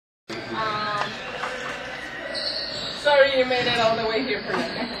Sorry you made it all the way here for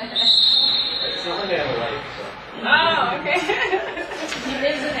nothing. It's not like I have a life, so. Oh, okay. He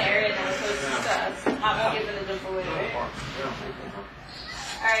lives in the area now, so it's just not given a jump away.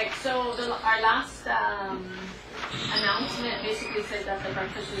 Alright, so our last announcement basically said that the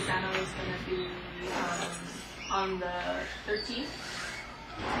breakfast with Santa was going to be on the 13th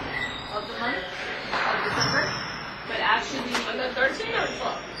of the month of December. But actually... On the 13th or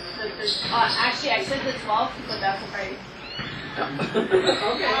 12th? Actually, I said the 12th, but that's a Friday.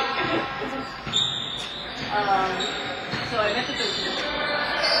 Okay. So I meant the 13th.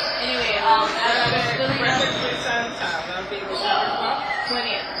 Anyway, Breakfast with Santa, that'll be December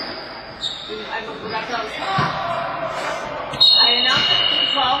 20th. That's what I was I announced it for the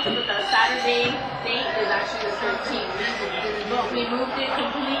 12th, but the Saturday date is actually the 13th. But we moved it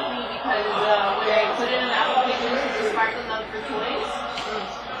completely because when I put in an application to Spark the Love for Toys,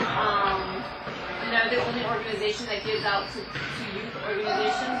 they're the only organization that gives out to youth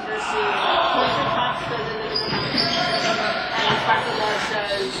organizations versus Toys for Tots does individual members, and Spark the Love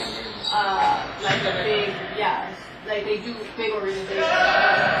does like a big, like they do big organizations.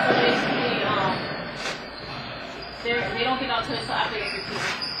 So basically, they don't give out toys until after the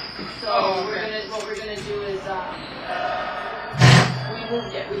 15th. So what we're gonna do is we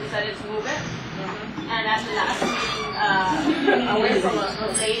moved it. We decided to move it. And at the last meeting, a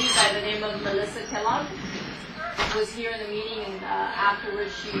lady by the name of Melissa Kellogg was here in the meeting, and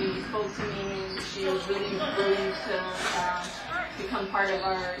afterwards she spoke to me, and she was really willing to become part of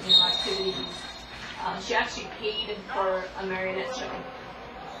our activities. She actually paid for a marionette show.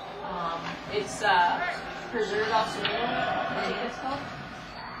 It's Preserve Al Sereno, I think it's called.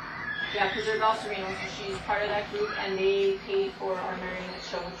 Yeah, Preserve Al Sereno. So she's part of that group, and they paid for our marionette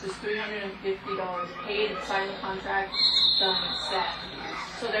show, which was $350 paid, signed the contract, done, set.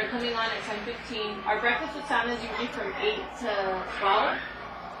 So they're coming on at 10:15. Our breakfast with Santa is usually from 8 to 12.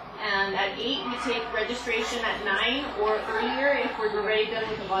 And at 8, we take registration at 9 or earlier if we're already done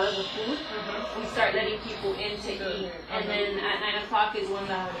with a lot of the food. We start letting people in to eat. And then at 9 o'clock is when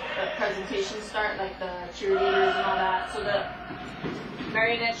the presentations start, like the cheerleaders and all that. So the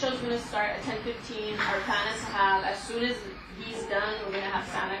marionette show is going to start at 10:15. Our plan is to have, as soon as he's done, we're going to have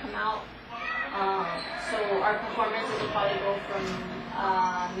Santa come out. So our performances will probably go from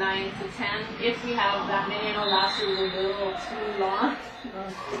 9 to 10. If we have that many, I know last year was a little too long.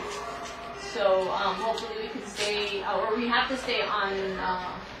 So hopefully we can stay, or we have to stay on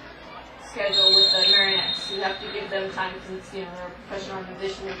schedule with the marionettes. We have to give them time since they're a professional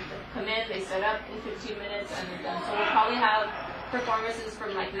musician. They come in, they set up in 15 minutes, and they're done. So we'll probably have performances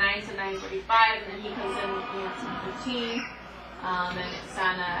from like 9 to 9:45, and then he comes in at 10:15. And it's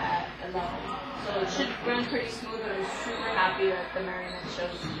Santa at 11. So it should run pretty smooth, and I'm super happy that the marionette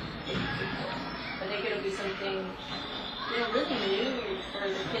shows. I think it'll be something really new for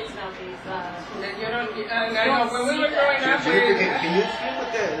the kids nowadays. I know, when we were growing up, can you explain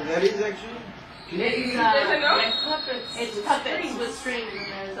what that is actually? It's puppets with strings, and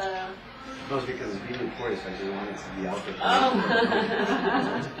there's a... No, it's because it's being recorded, so I just wanted to be out there. Oh.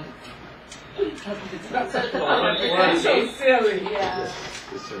 That's so silly. Yeah.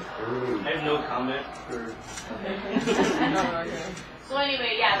 I have no comment for... So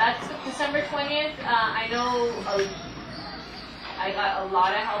anyway, yeah, that's December 20th. I know I got a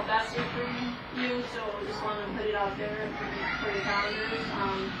lot of help last year from you, so just wanted to put it out there for your calendars.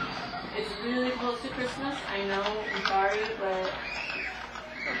 It's really close to Christmas. I know, I'm sorry, but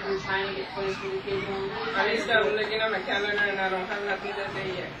we're trying to get toys for the kids. At least I'm looking at my calendar and I don't have nothing that day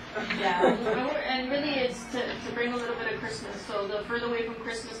yet. Yeah, and really it's to bring a little bit of Christmas. So the further away from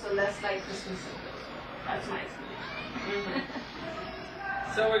Christmas, the less like Christmas it is. That's my experience.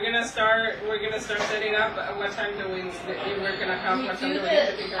 So we're gonna start setting up. What time do we're gonna come? What time do we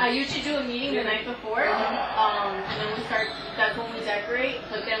I usually do a meeting the night before, and then we start. That's when we decorate.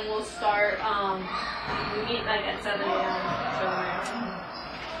 But then we'll start. We meet like at 7 a.m.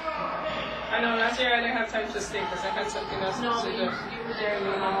 I know last year I didn't have time to stay because I had something else to do. No, you were there.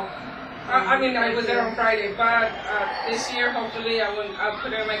 I mean, I was there on Friday, but this year hopefully I'll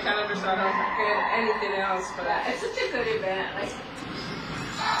put it on my calendar so I don't forget anything else. But it's such a good event. Like.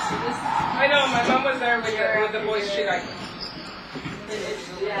 I know, my mom was there with the boys. She liked it.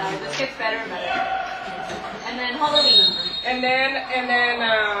 Yeah, this gets better and better. And then Halloween. And then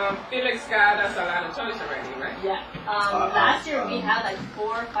Felix got us a lot of toys already, right? Yeah. Last year we had like 4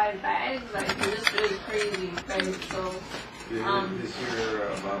 or 5 bags. Like it was crazy. So. This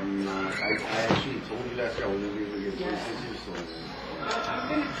year, I actually told you last year I wasn't going to get toys this year, so. I'm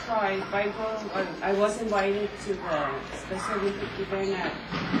going to try. I was invited to the special Olympic event at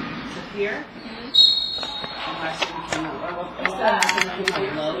the here. Last weekend, so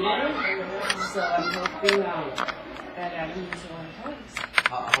I'm hoping that I don't use a lot of toys.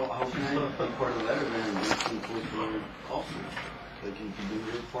 How can I be part of the letter then and make some food for your also? Like you can do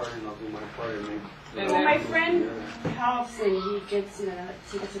your part and I'll do my part and make. Well, my friend helps and he gets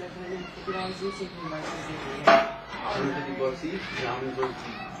tickets to the event and $50 each if he works with me. $150 each? Yeah, how many bucks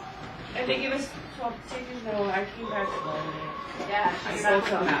each? And they give us 12 tickets. No, I came back to loaded it. Yeah, I she's sold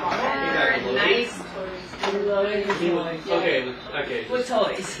some out. very nice toys. We loaded it. Okay. With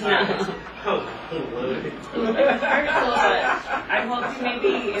toys. Oh, loaded. I'm hoping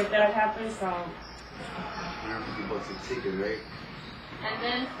maybe if that happens, I'll. $150 a ticket, right? And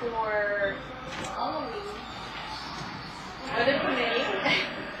then for Halloween, for the committee,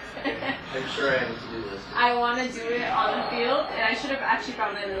 I'm sure I need to do this. I want to do it on the field, and I should have actually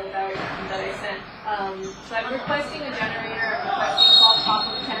found my little diagram that I sent. So I'm requesting a generator, I'm requesting 12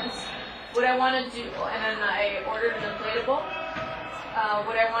 pop-up tents. What I want to do, and then I ordered an inflatable.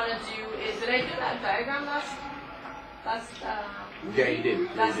 What I want to do is, did I do that diagram last Yeah, you did.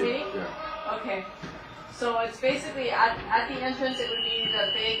 last You did. meeting? Yeah. Okay. So it's basically at the entrance it would be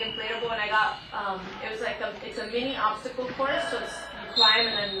the big inflatable, and I got it was like it's a mini obstacle course, so it's, you climb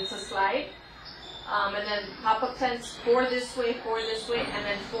and then it's a slide, and then pop-up tents four this way, and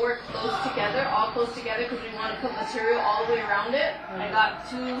then four all close together because we want to put material all the way around it. I got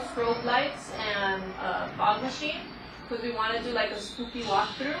 2 strobe lights and a fog machine because we want to do like a spooky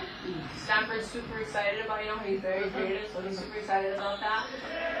walkthrough. Stanford's super excited about, he's very creative, so he's super excited about that.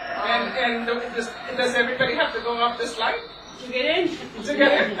 And does everybody have to go off the slide To get in?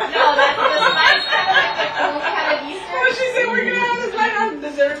 together? No, that's the slide's kind of like the old kind of Easter. Oh, she said we're gonna have the slide on.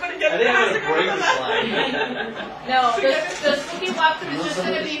 Does everybody get I the didn't has want to to go break on the slide. No, the spooky walkthrough is just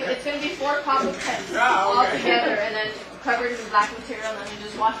gonna be 4 pop-up tents all together and then covered in black material, and then you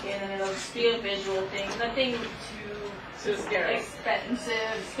just walk in and it'll just be a visual thing. Nothing Too scary.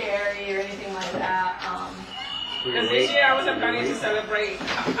 expensive, scary, or anything like that. Because this year I wasn't planning to celebrate.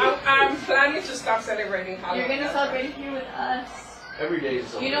 I'm planning to stop celebrating Halloween. You're gonna celebrate it here with us. Every day is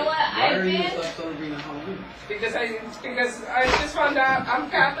something. You know what? Why are you I've stop celebrating Halloween? Because I just found out I'm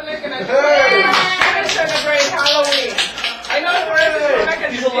Catholic and I just celebrate Halloween. I know we're like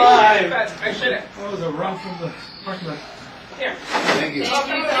a He's alive. but I shouldn't. That was a run from the parking lot. Here. Thank you. Thank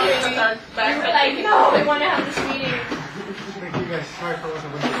you. You were like, no, we want to have this meeting. Thank you guys. Sorry for what You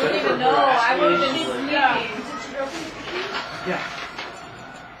happened. don't even know. I would have been this meeting. Yeah.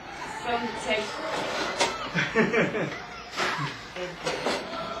 From the take.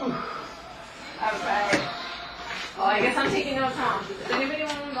 Alright. Oh, I guess I'm taking notes, huh? Does anybody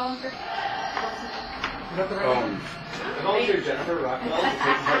want to volunteer? You got the right I volunteer Jennifer Rockwell to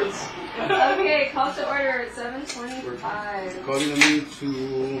take notes. Okay, call to order at 7:25. Calling the meeting to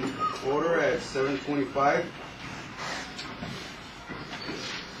order at 7:25.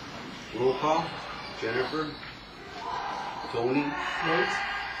 Roll call. Jennifer, Tony,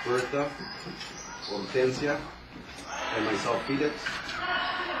 Bertha, Hortensia, and myself, Felix.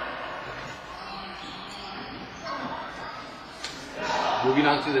 Moving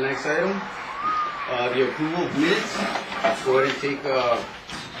on to the next item, the approval of minutes. Go ahead and take no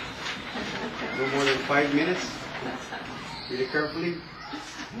more than 5 minutes. Read it carefully.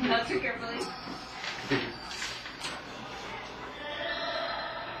 Not too carefully.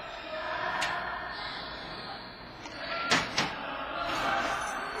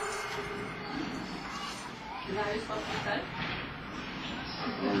 Is that how you're supposed to say?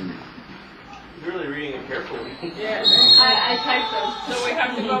 You're really reading it carefully. Yeah. I typed them. So we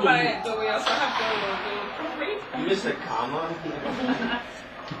have to go by it, but we also have to proofread. You missed a comma. Go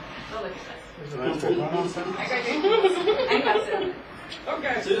look at There's a picture going on, son. this. I got them.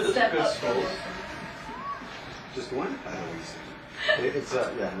 Okay. This is a Step good up. school. Just one? I don't want to say. It's, yeah,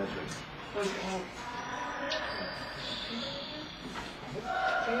 that's right. Okay.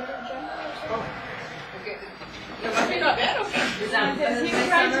 No, I think not bad, okay. Is that Because he my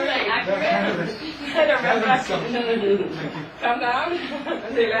tried to summary like accurate? he had a relax. Calm down.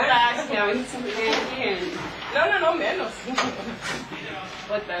 Relax. Yeah, we need something in. No, menos.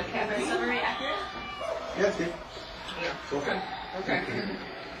 What the Is my cafe? summary accurate? Yes, yeah. Okay. Okay.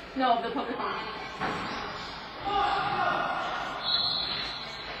 No, the public one.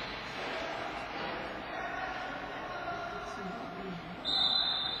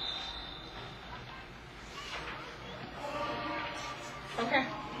 Okay.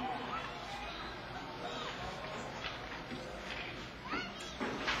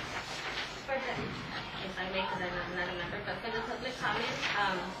 If I may, because I'm not a member, but for the public comment,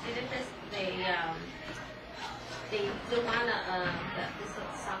 students, they do want this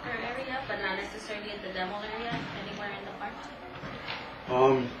soccer area necessarily at the demo area, anywhere in the park?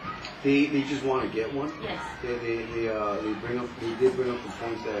 They just want to get one. Yes. They did bring up the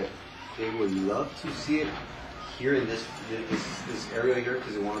point that they would love to see it here in this area here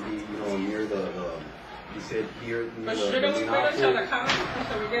because they want to be near the he said here near But the shouldn't we wait Napo. until the comments,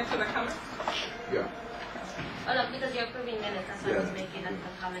 until we get to the comments? Yeah. Oh, no, because you're approving minutes, that's why I was Yeah. making a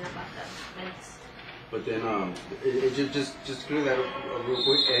comment about the minutes. But then it just clear that up real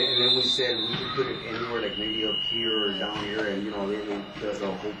quick, and then we said we could put it anywhere, like maybe up here or down here, and the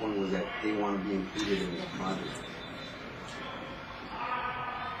whole point was that they want to be included in this project.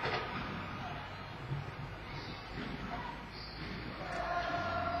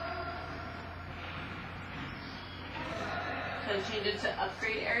 So change it to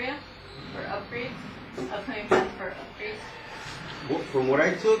upgrade area for upgrades, upcoming plans for upgrades. Well, from what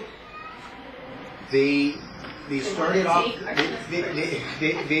I took, they started off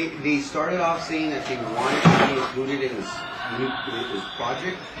they started off saying that they wanted to be included in this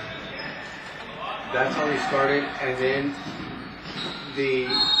project. That's how they started, and then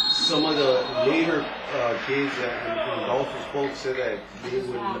some of the later kids and adults folks said that they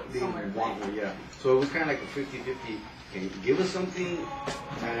would want one. Yeah, so it was kind of like a 50-50. Can you give us something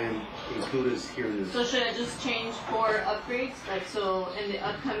and include us here in this? So should I just change for upgrades, like so in the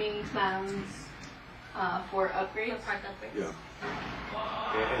upcoming plans for upgrades? For park upgrades? Yeah.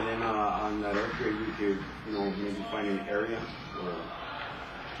 And then on that upgrade, we could, maybe find an area or.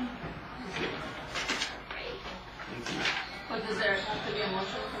 But does there have to be a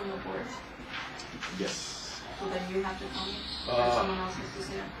motion from the board? Yes. So then you have to tell me, or someone else has to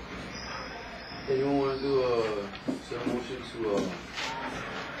say it? Anyone want to do a motion to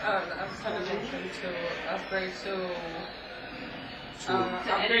I'm kind of motion to upgrade to upgrade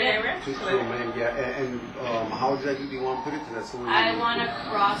edit it? area. to amend? Yeah, and how exactly do you want to put it? That's the way I want to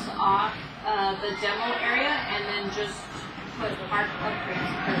cross off the demo area and then just put park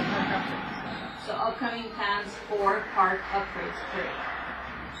upgrades. So upcoming plans for park upgrades. Period.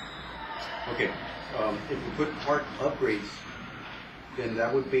 Okay. If we put park upgrades, then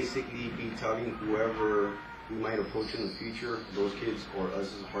that would basically be telling whoever we might approach in the future, those kids or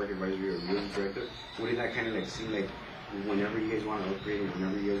us as a park advisory or music director, wouldn't that kind of like seem like whenever you guys want to upgrade it,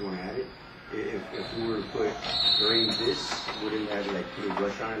 whenever you guys want to add it, if we were to put during this, wouldn't that like put a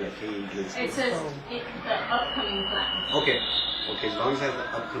rush on it, like hey, let's. It says the upcoming plans. Okay, as long as it has the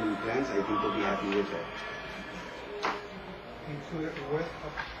upcoming plans, I think they'll be happy with that. Include it with.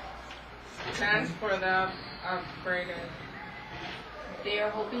 Plans for the upgraded. They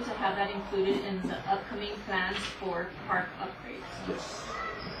are hoping to have that included in the upcoming plans for park upgrades. Yes.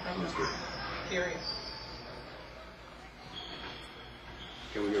 Sounds good. Period.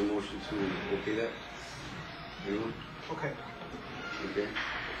 Can we get a motion to okay that? Anyone? Okay. Okay.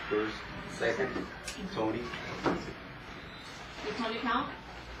 First, second, Tony. Did Tony count?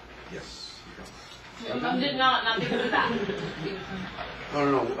 Yes. Not because of that.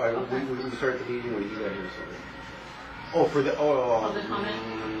 No. We started the meeting when you got here. So. Oh, for the For the comment?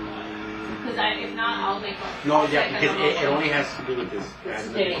 Because if not, I'll make a. No, yeah, because it only has to do with this. It has to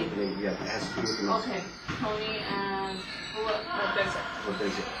do Today. with today. Yeah, it has to do with the next. Okay, Tony and what? That's it. What they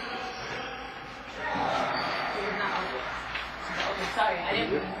say. Okay, sorry, I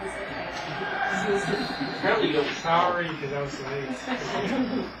didn't. Apparently you don't. Sorry, because I was so late.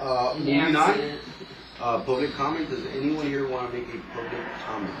 Moving on. Public comment. Does anyone here want to make a public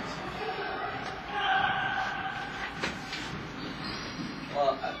comment?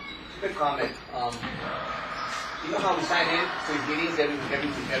 Well, quick comment. You know how we sign in to meetings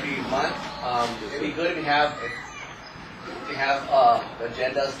every month? It'd be good if we have the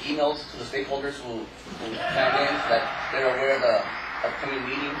agendas emailed to the stakeholders who sign in so that they're aware of the upcoming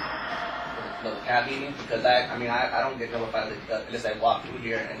meeting, the PAB meeting, because I don't get notified unless I walk through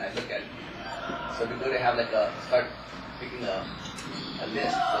here and I look at it. So it'd be good to have start picking a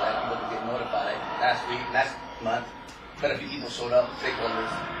list so that people can get notified. Last month, quite a few people showed up,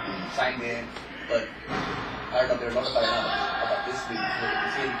 stakeholders, signed in, but I don't know if they were notified enough about this meeting. So they can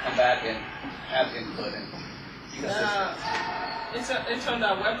see them come back and have input and be consistent. It's on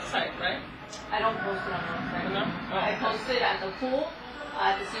the website, right? I don't post it on the website. No? I post it at the pool,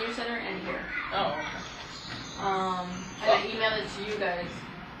 at the senior center, and here. Oh, okay. And I email it to you guys.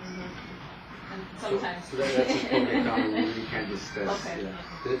 And sometimes. So that's a public comment. We really can't discuss. Okay. Yeah.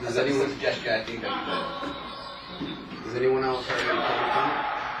 That's Does a anyone? suggestion I think that we could. Does anyone else have any public comment?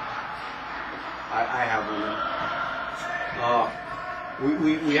 I have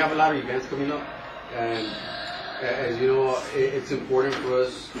one. We have a lot of events coming up, and As you know, it's important for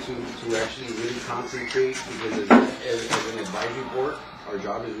us to actually really concentrate because as an advisory board, our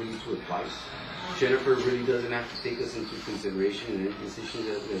job is really to advise. Jennifer really doesn't have to take us into consideration in any decisions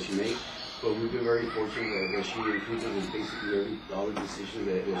that she makes, but we've been very fortunate that she includes us in basically all the decisions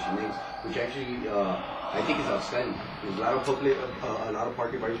that she makes, which actually I think is outstanding. There's a lot of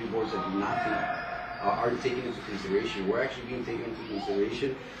park advisory boards that do not aren't taken into consideration. We're actually being taken into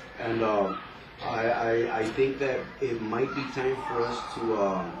consideration, and I think that it might be time for us to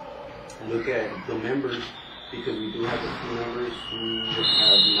look at the members, because we do have a few members who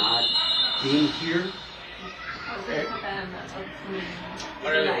have not been here.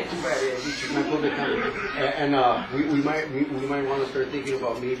 And we might want to start thinking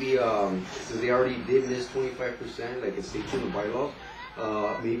about maybe since they already did miss 25%, like it's stated in the bylaws,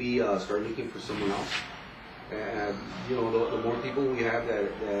 maybe start looking for someone else. And you know, the more people we have that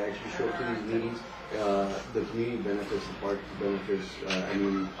actually show up to these meetings, the community benefits, the park benefits. I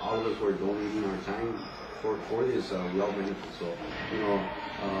mean, all of us who are donating our time for this, we all benefit. So, you know,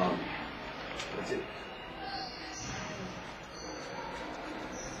 that's it.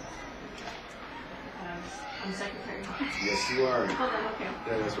 I'm secretary. Yes, you are. Hold on, okay.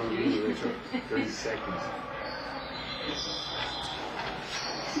 Yeah, that's what I'm doing. Rachel. 30 seconds.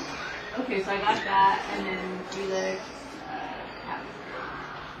 Okay, so I got that, and then Felix.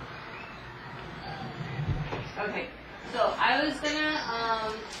 Okay, so I was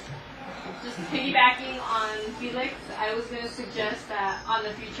gonna just piggybacking on Felix. I was gonna suggest that on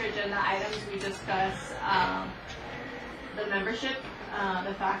the future agenda items we discuss the membership,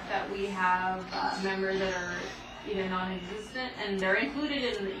 the fact that we have members that are either non-existent, and they're included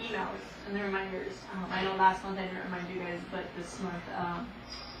in the emails and the reminders. I know last month I didn't remind you guys, but this month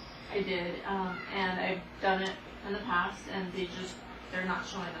I did, and I've done it in the past, and they're not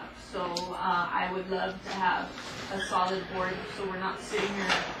showing up. So I would love to have a solid board, so we're not sitting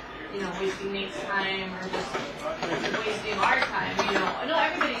here, you know, wasting Nate's time or just wasting our time, you know, no,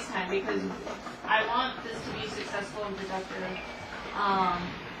 everybody's time, because I want this to be successful and productive.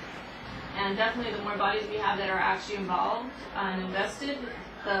 And definitely the more bodies we have that are actually involved and invested,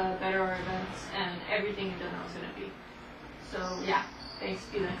 the better our events and everything in general is going to be. So yeah, thanks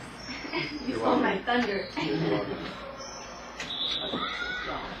Felix. You stole my thunder. You're welcome.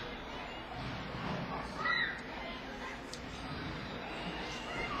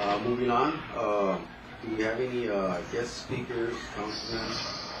 Moving on, do we have any guest speakers, councilmen?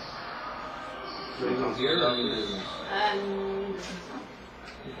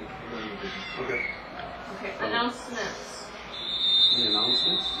 Okay. Okay, announcements. Any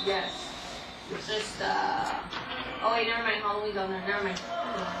announcements? Yes. Just, oh wait, never mind, Halloween's on there, never mind.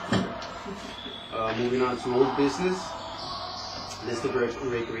 Moving on to old business. List of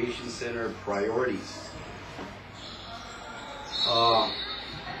recreation center priorities.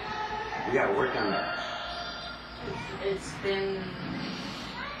 We gotta work on that. It's been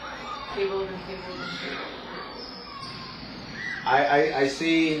tabled and tabled and tabled. I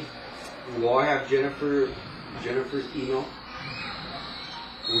see we all have Jennifer's email.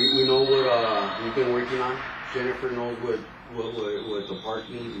 We know what we've been working on. Jennifer knows what the park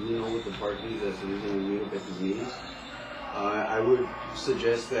needs. We know what the park needs. That's the reason we meet up at these meetings. I would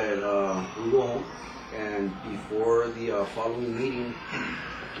suggest that we go home, and before the following meeting,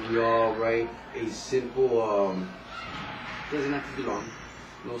 we all write a simple, doesn't have to be long,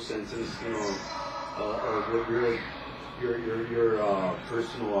 no sentence, you know, what your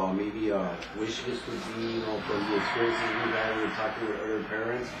personal maybe wish list would be, you know, from the experiences we've had with talking with other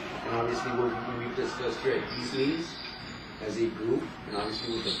parents, and obviously what we've discussed here at these meetings as a group, and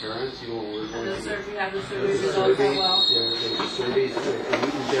obviously with the parents, you know, we're going to we have the survey results as well. Yeah, the surveys, and we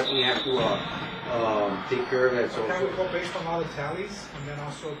definitely have to take care of that. So can we go based on all the tallies, and then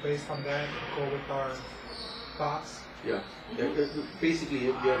also based on that, go with our thoughts? Yeah. Basically,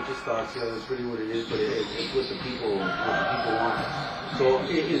 yeah, just thoughts. Yeah, that's really what it is. But it's what the people want. So,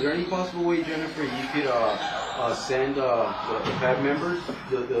 is there any possible way, Jennifer, you could send the PAB members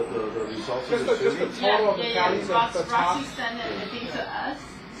the results of the survey? Just the total of the tallies at the top. Roxy sent it, I think, to us.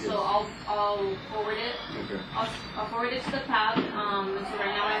 So I'll forward it. Okay. I'll forward it to the PAB. So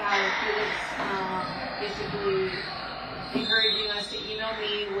right now I have Felix basically encouraging us to email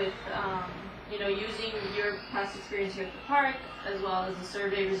me with you know, using your past experience here at the park, as well as the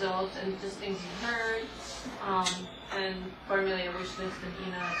survey results and just things you've heard, and formulate a wish list and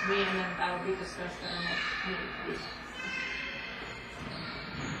email it to me, and then that will be discussed at our next meeting.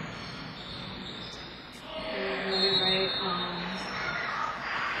 And then we write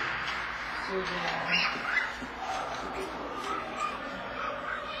survey.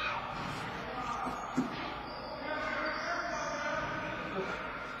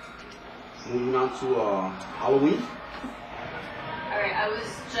 moving on to Halloween. Alright, I was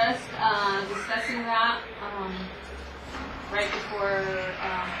just discussing that right before,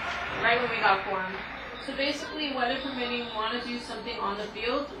 right when we got formed. So basically, weather permitting, we want to do something on the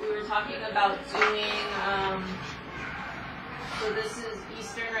field. We were talking about doing, so this is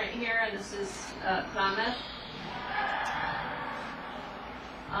Eastern right here, and this is Klamath.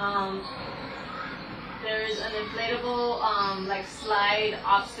 There is an inflatable, like slide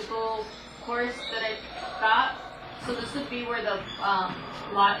obstacle course that I got. So this would be where the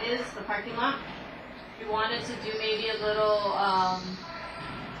lot is, the parking lot. We wanted to do maybe a little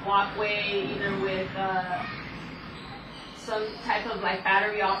walkway, either with some type of like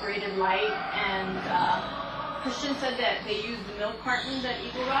battery operated light, and Christian said that they used the milk cartons at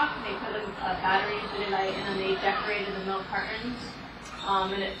Eagle Rock. They put a battery inflated light and then they decorated the milk cartons,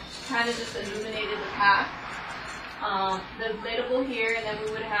 and it kind of just illuminated the path. The inflatable here, and then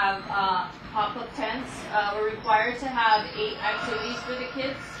we would have pop-up tents. We're required to have 8 activities for the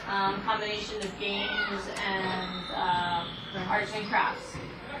kids, combination of games and arts and crafts.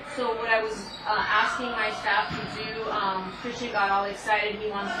 So what I was asking my staff to do, Christian got all excited. He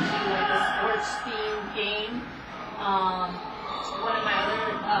wants to do like a sports-themed game. One of my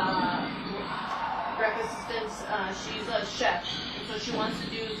other rec assistants, she's a chef, so she wants to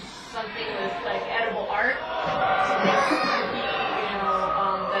do something with like edible art, something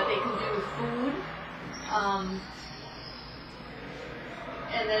that they can do with food.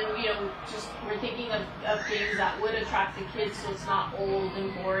 And then, just we're thinking of things that would attract the kids so it's not old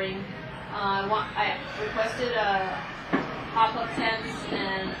and boring. I requested a pop-up tents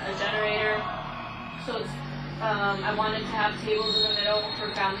and a generator. So it's, I wanted to have tables in the middle for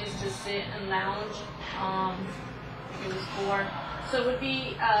families to sit and lounge. It was 4. So it would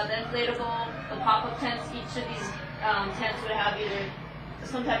be the inflatable, the pop-up tents. Each of these tents would have either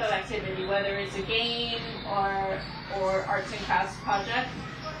some type of activity, whether it's a game or arts and crafts project.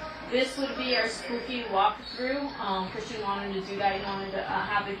 This would be our spooky walkthrough. Christian wanted to do that. He wanted to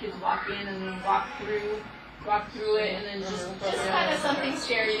have the kids walk in and then walk through it, and then just kind of something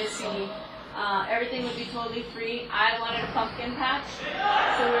scary to see. Everything would be totally free. I wanted a pumpkin patch,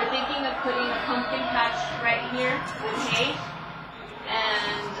 so we were thinking of putting a pumpkin patch right here with hay,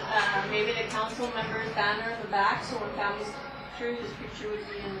 and maybe the council member's banner in the back, so when families picture, his picture would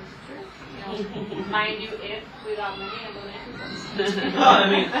be in the picture. Mind you, if we got money and donations. No, I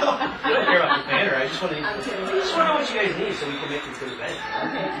mean, I don't care about the banner. I just want to know what you guys need so we can make this good event.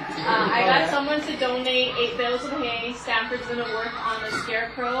 Okay. I got someone to donate 8 bales of hay. Stanford's going to work on the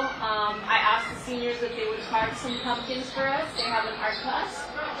scarecrow. I asked the seniors if they would carve some pumpkins for us. They have an art class.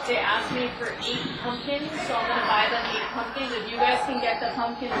 They asked me for 8 pumpkins, so I'm going to buy them 8 pumpkins. If you guys can get the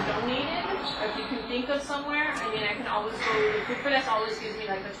pumpkins donated, or if you can think of somewhere, I mean, I can always go. The Food for Less always gives me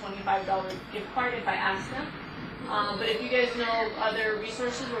like a $25 gift card if I ask them. But if you guys know other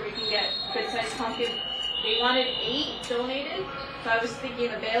resources where we can get good-sized pumpkins, they wanted 8 donated. So I was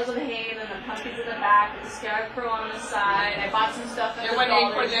thinking the bales of hay and then the pumpkins in the back, with the scarecrow on the side. I bought some stuff at They the want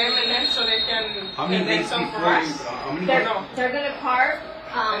dollar for them and then so they can. How many days some for before? us. They're going to carve.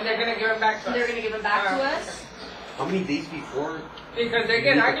 And they're gonna give it back to us. They're going to give it back to us. How many days before? Because they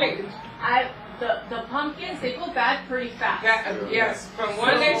get ugly. The pumpkins, they go bad pretty fast. Yes, from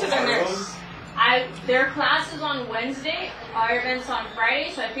one day to the next. Their class is on Wednesday, our event's on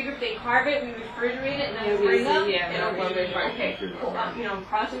Friday, so I figured if they carve it, we refrigerate it, and then we bring up. It'll be fine. Okay, cool. I'm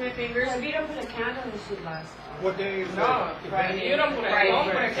crossing my fingers. So if you don't put a candle, it should last. What day is No, Friday? you don't put it. Don't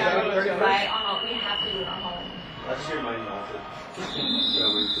put a candle. Right, we have to do it on Halloween. Let's hear mine now.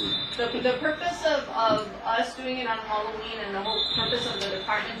 The purpose of us doing it on Halloween and the whole purpose of the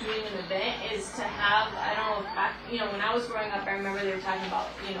department doing an event is to have, I don't know, back, when I was growing up, I remember they were talking about,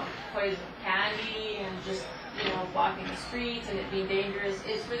 poison candy and just, walking the streets and it being dangerous.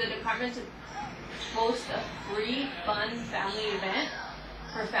 It's for the department to host a free, fun family event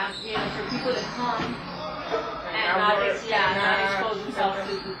for for people to come and not expose themselves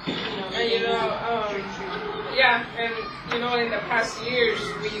to, yeah, and in the past years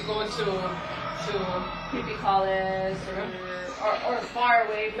we go to creepy college or far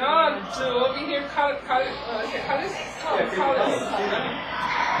away from to over here college.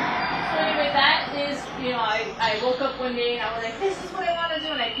 So anyway, that is, I woke up one day and I was like, this is what I want to do,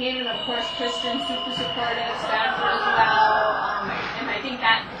 and I came, and of course Kristen, super supportive, Stanford as well, and I think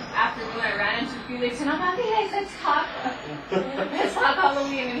that afternoon I ran into Felix and I'm like, hey guys, let's talk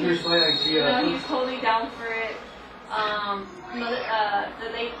Halloween, and he's totally down for it.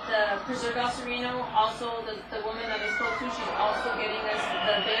 The preserved Sereno, also the woman that I spoke to, she's also getting us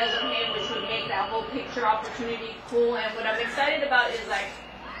the bales of hay, which would make that whole picture opportunity cool. And what I'm excited about is like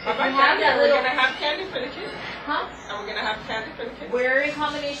How about you have candy? that Are we little- gonna have candy for the kids? Huh? Are we gonna have candy for the kids? We're in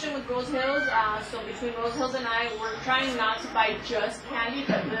combination with Rose Hills, so between Rose Hills and I, we're trying not to buy just candy,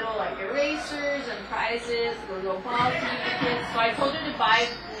 but little like erasers and prizes, little balls to give the kids. So I told her to buy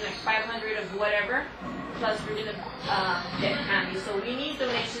like 500 of whatever, plus we're gonna get candy. So we need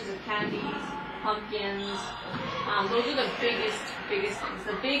donations of candies, pumpkins. Those are the biggest things.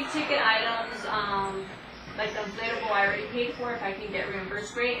 The big ticket items, like the inflatable, I already paid for. If I can get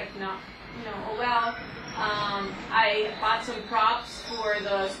reimbursed, great. If not, oh well. I bought some props for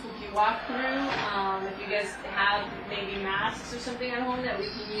the spooky walkthrough. If you guys have maybe masks or something at home that we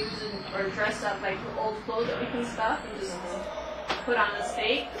can use or dress up like old clothes that we can stuff and just put on a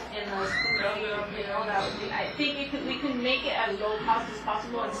stake in the spooky, that would be. I think we can make it as low cost as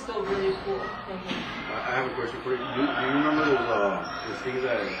possible and still really cool. I have a question for you. Do you remember those things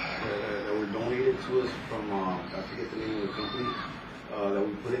that were donated to us from, I forget the name of the company, that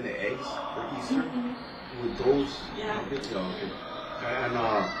we put in the eggs for Easter? With those? Yeah. Okay. And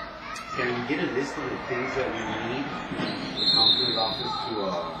can we get a list of the things that we need the councilman's office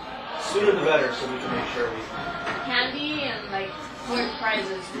to... Sooner the better, so we can make sure we... Candy and like toy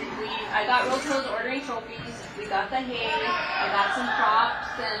prizes. I got Rose Hills ordering trophies. We got the hay. I got some props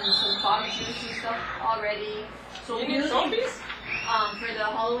and some fog juice and stuff already. So You we need trophies? for the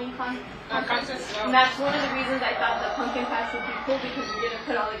Halloween contest. Well, And that's one of the reasons I thought the pumpkin patch would be cool because we're gonna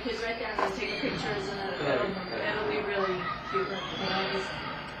put all the kids right there and then take pictures and it'll be really cute.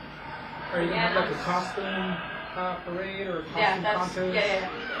 Are you gonna have like a costume parade or a costume Yeah, that's contest? yeah.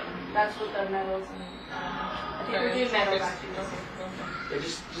 That's what the medals and I think we're doing medals actually. Yeah,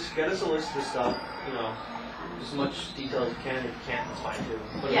 just get us a list of stuff, as much detail as you can. If you can't, that's fine too.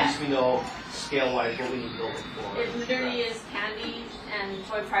 But Yeah. at least we know scale-wise what we need building for. It literally is candy and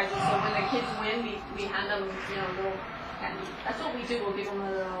toy prizes. So when the kids win, we hand them, little candy. That's what we do. We'll give them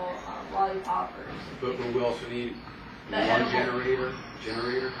a little lollipop or But we also need The one edible.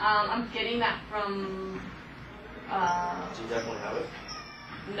 generator. I'm getting that from. Do you definitely have it?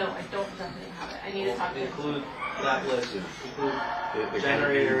 No, I don't definitely have it. I need to talk to them. Include that list. Include The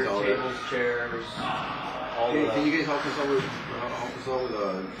generator, canopies, all that. tables, chairs, all Can you the... guys help us out with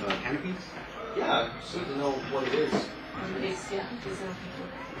canopies? Yeah, just need to know what it is. In case I don't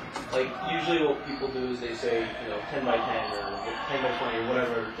think Like, usually what people do is they say, 10 by 10 or 10 by 20 or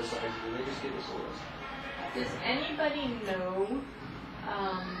whatever the size is, and they just give us a list. Does anybody know,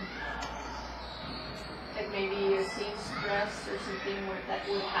 like maybe a seamstress or something that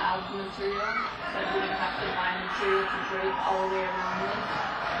would have material that we would have to buy material to drape all the way around it?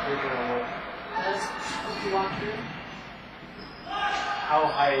 Working on what? That's what you walk through. How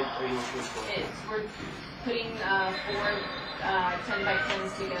high are you looking for? We're putting 4 10 by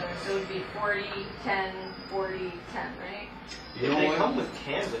 10s together, so it would be 40, 10, 40, 10, right? You If know they what? come with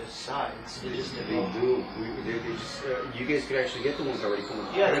canvas sides, they just They do. They just, you guys could actually get the ones that already come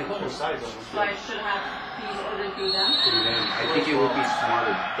with. Yeah, they come with sides on them. So I should have these ordered through them. I think it would be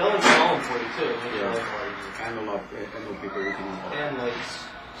smarter. They'll install them for you too. Make your Yeah. life a lot easier. And they'll pick everything up. And lights,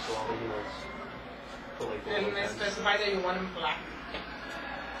 so all the lights. But like the and little they pens. specify that you want them black.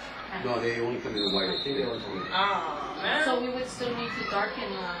 No, they only come in white. I think they only come in- Oh, man. So we would still need to darken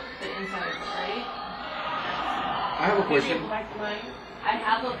the inside, right? I have a Maybe a question. black light. I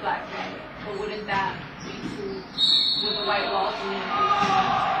have a black light, but wouldn't that be too with the white walls? I mean,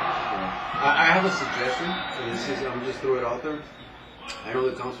 I have a suggestion. And this is, I'm just throw it out there. I know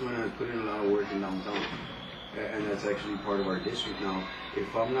the councilman has put in a lot of work in downtown, and that's actually part of our district now.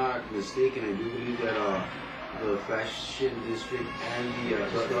 If I'm not mistaken, I do believe that the fashion district and the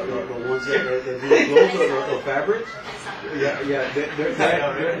ones that do the clothes, the fabrics, they're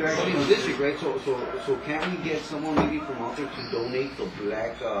actually in the district, right? So can't we get someone maybe from out there to donate the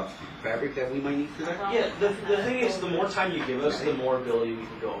black fabric that we might need for that? Yeah, the thing is, the more time you give us, the more ability we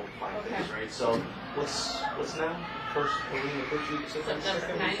can go find Okay. things, right? So, what's now? Are we in the first week of September?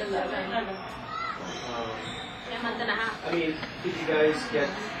 September 9/11. A month and a half. I mean, if you guys get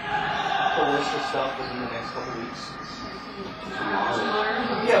the list of stuff within the next couple weeks.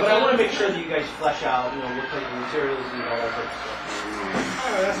 Yeah, but I want to make sure that you guys flesh out, what type of materials and all that type of stuff.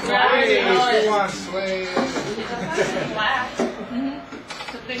 Oh, that's Yeah, I why know she it. wants slave. Black.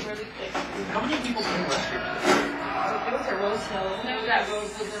 Something really thick. How many people came last year? Those are Rose Hills. No, that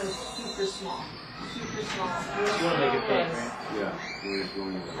Rose Hills are super small. Super small. You want to make it big, right? Yeah, we're just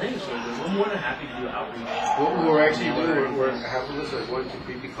going. I think so. We're more than happy to do outreach. What we're actually doing, half of us are going to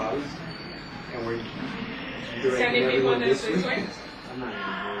creepy colleges, and we're directing Sending people everyone this this way. way. I'm not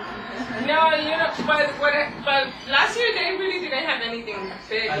even No, you know, but last year they really didn't have anything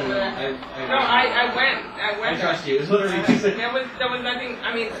big. I don't know. I went. I trust you. Is what I'm saying. There was nothing.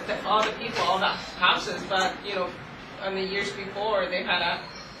 I mean, all the people, all the houses, but you know, in the years before they had a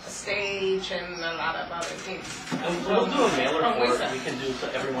stage and a lot of other things. And we'll do a mailer for it. We can do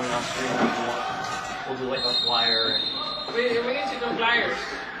to everyone else. We'll do like a flyer. And We need to do flyers.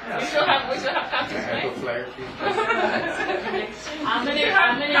 We still have copies, right? Flyer. I'm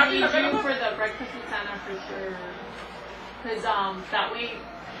gonna need you for the breakfast with Santa for sure. Cause that way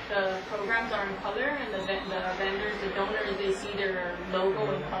the programs are in color and the vendors, the donors, they see their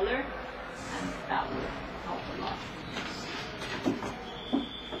logo in color, and that would help a lot.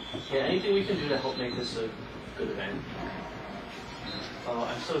 yeah, anything we can do to help make this a good event.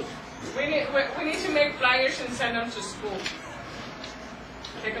 I'm so. We need to make flyers and send them to school.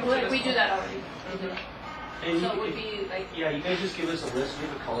 Take them to the We school. do that already. And So it would be like. yeah, you guys just give us a list. We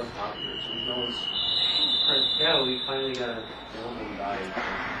have a color copier, so we can always print. Yeah, we finally got a old one died.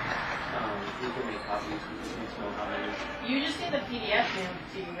 We can make copies. We just need to know how many. You just get the PDF mailed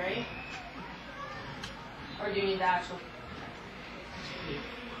to you, right? Or do you need the actual?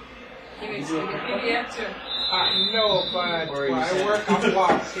 You need to make a PDF too. No, but Or where you I said- work, I'm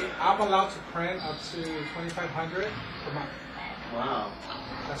locked. See, I'm allowed to print up to 2,500 per month. Wow.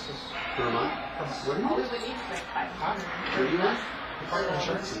 That's just Per month? What do All we you would need is like 500. Where do you work? Department of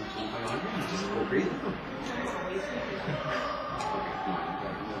Insurance. Just go crazy.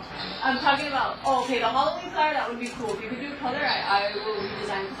 I'm talking about, okay, the Halloween flyer, that would be cool. If you could do color, I will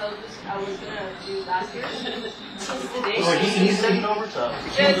redesign, because I was gonna do last year. Oh, He's sending over to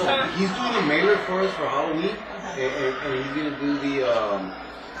us. He's doing a mailer for us for Halloween, and he's gonna do the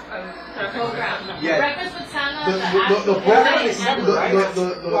Program. Yeah. Breakfast with Santa, The actual program event, is and-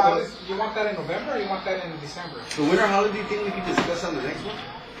 Well, you want that in November or you want that in December? the winter holiday thing we can discuss on the next one.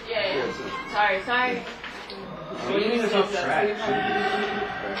 Yeah. so- Sorry. We need to off track.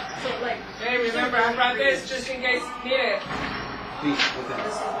 So like, Hey, remember I brought this just in case you need it. Please, okay.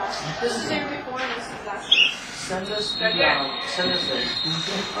 this is year before and this is last year. Send us That's it. send us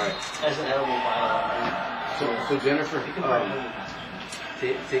this All right. as an edible file. So Jennifer, You can print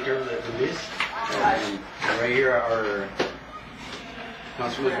it. take care of the list, and right here our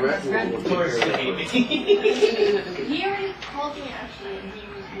councilman's rep will take care of it. He already called me actually, and he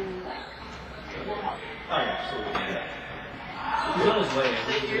was really like, will help. Oh, yeah, absolutely. Yeah. He's on his way.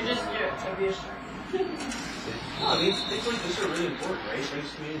 You're just a reassurance. I mean, things like this are really important, right? It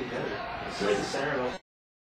brings community together. It's like the center of